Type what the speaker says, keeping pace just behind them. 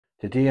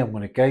Today I'm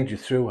going to guide you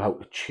through how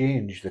to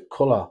change the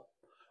colour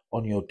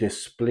on your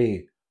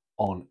display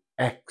on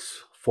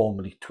X,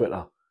 formerly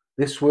Twitter.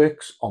 This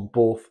works on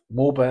both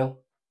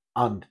mobile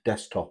and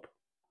desktop.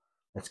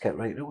 Let's get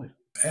right to it.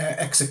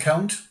 X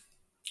account,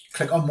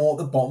 click on more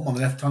at the bottom on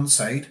the left hand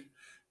side,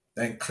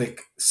 then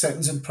click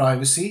settings and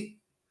privacy,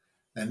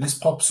 then this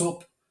pops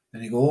up,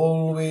 then you go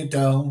all the way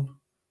down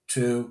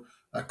to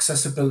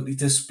accessibility,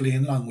 display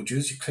and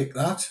languages. You click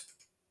that,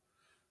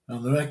 and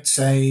on the right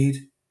side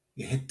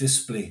you hit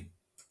display,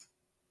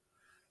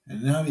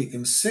 and now you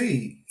can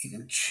see you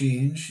can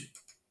change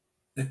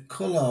the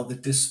colour of the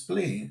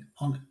display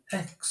on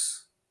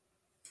X.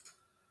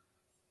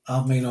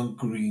 I've made on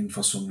green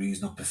for some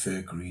reason. I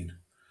prefer green.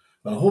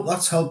 Well, I hope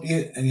that's helped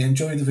you and you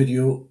enjoyed the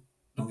video.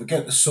 Don't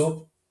forget to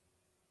sub,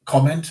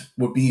 comment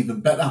would be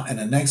even better, and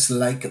a nice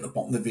like at the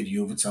bottom of the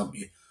video if it's helped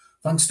you.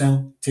 Thanks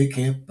now. Take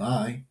care.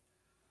 Bye.